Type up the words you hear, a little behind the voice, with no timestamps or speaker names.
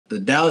The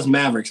Dallas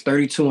Mavericks,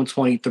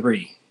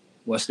 32-23.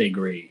 What's their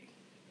grade?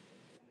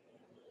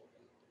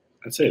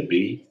 I'd say a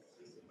B.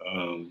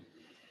 I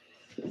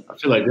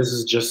feel like this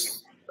is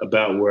just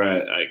about where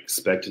I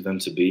expected them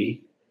to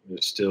be. They're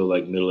still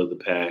like middle of the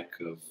pack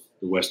of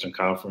the Western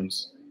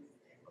Conference.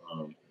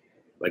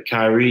 Like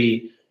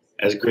Kyrie,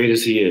 as great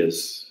as he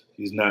is,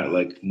 he's not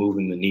like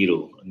moving the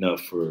needle enough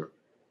for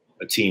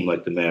a team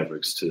like the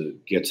Mavericks to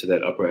get to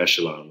that upper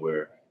echelon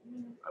where,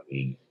 I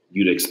mean,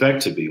 you'd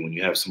expect to be when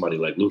you have somebody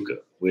like Luka,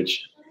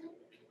 which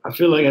I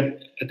feel like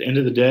at the end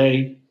of the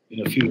day,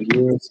 in a few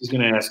years, he's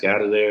going to ask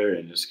out of there,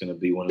 and it's going to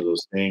be one of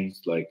those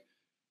things. Like,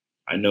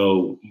 I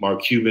know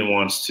Mark Cuban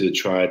wants to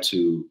try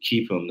to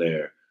keep him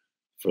there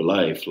for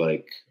life,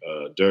 like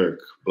Dirk,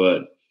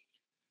 but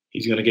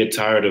he's going to get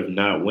tired of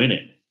not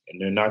winning,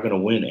 and they're not going to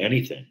win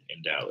anything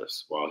in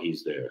Dallas while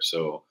he's there.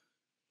 So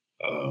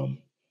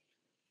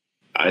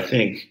I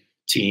think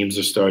teams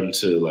are starting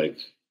to like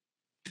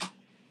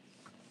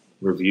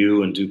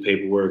review and do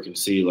paperwork and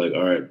see like,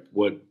 all right,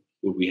 what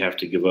would we have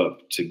to give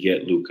up to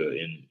get Luka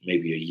in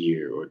maybe a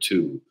year or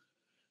two?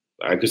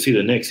 I could see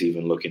the Knicks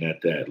even looking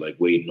at that, like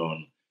waiting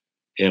on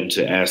him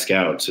to ask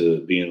out,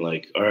 to being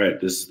like, all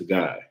right, this is the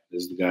guy.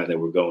 This is the guy that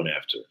we're going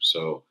after.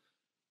 So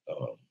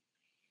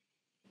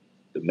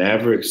the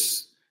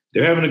Mavericks,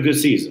 they're having a good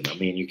season. I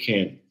mean, you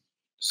can't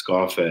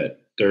scoff at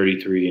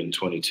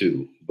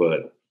 33-22,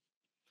 but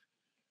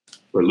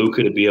for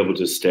Luka to be able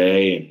to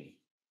stay and,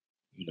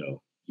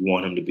 you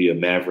want him to be a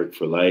Maverick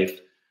for life,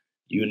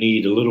 you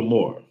need a little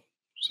more.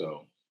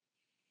 So,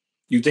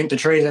 you think the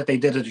trades that they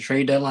did at the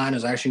trade deadline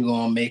is actually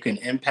going to make an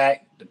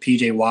impact? The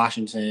PJ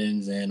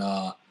Washingtons and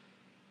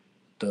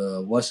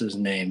what's his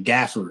name?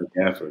 Gafford.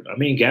 I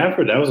mean,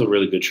 Gafford, that was a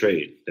really good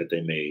trade that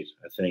they made.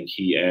 I think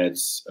he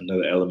adds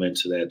another element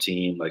to that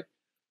team, like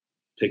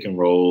pick and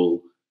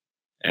roll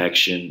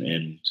action,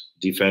 and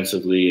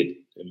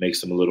defensively it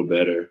makes them a little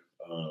better.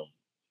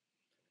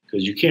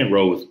 Because you can't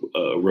roll with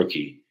a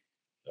rookie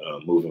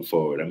moving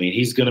forward. I mean,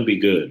 he's going to be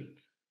good,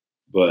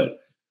 but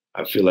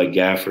I feel like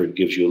Gafford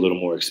gives you a little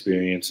more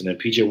experience. And then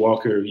PJ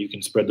Walker, you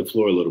can spread the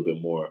floor a little bit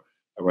more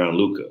around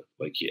Luka.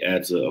 Like he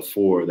adds a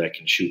four that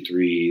can shoot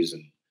threes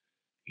and,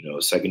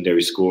 a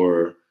secondary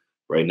scorer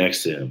right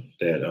next to him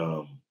that,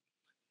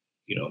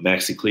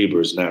 Maxi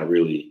Kleber is not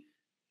really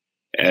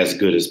as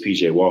good as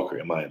PJ Walker,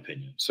 in my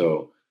opinion.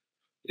 So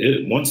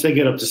once they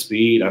get up to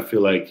speed, I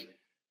feel like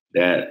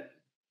that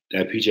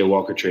PJ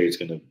Walker trade is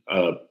going to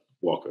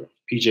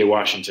PJ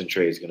Washington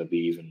trade is going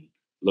to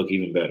look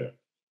even better.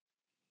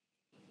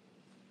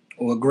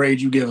 What grade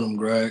you giving them,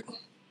 Greg?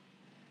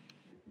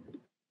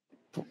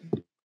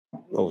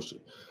 Oh,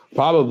 shit.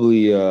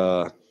 Probably,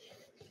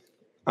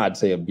 I'd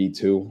say a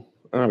B2.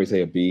 I'd probably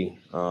say a B.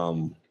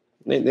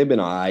 They've been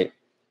all right.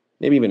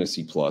 Maybe even a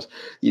C+.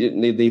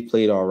 They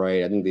played all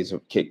right. I think they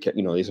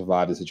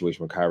survived the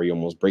situation with Kyrie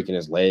almost breaking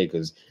his leg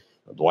because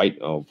Dwight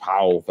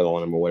Powell fell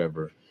on him or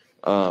whatever.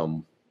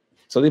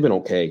 So they've been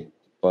okay.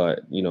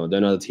 But, they're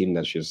another team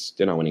that's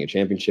they're not winning a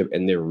championship,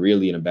 and they're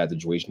really in a bad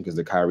situation because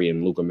the Kyrie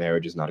and Luka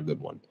marriage is not a good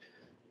one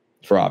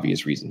for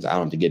obvious reasons I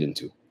don't have to get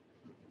into.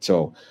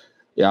 So,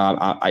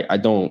 yeah, I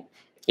don't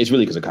 – it's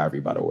really because of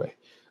Kyrie, by the way.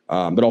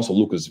 But also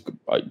Luka's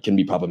can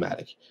be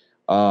problematic.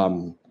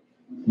 But,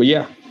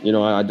 yeah,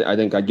 I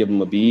think I'd give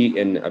them a B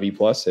and a B+,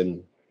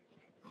 and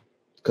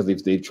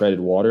because they've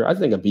treaded water. I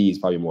think a B is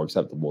probably more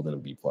acceptable than a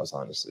B+,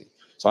 honestly.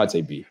 So I'd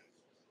say B.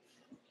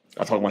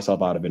 I talked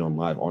myself out of it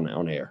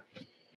on air.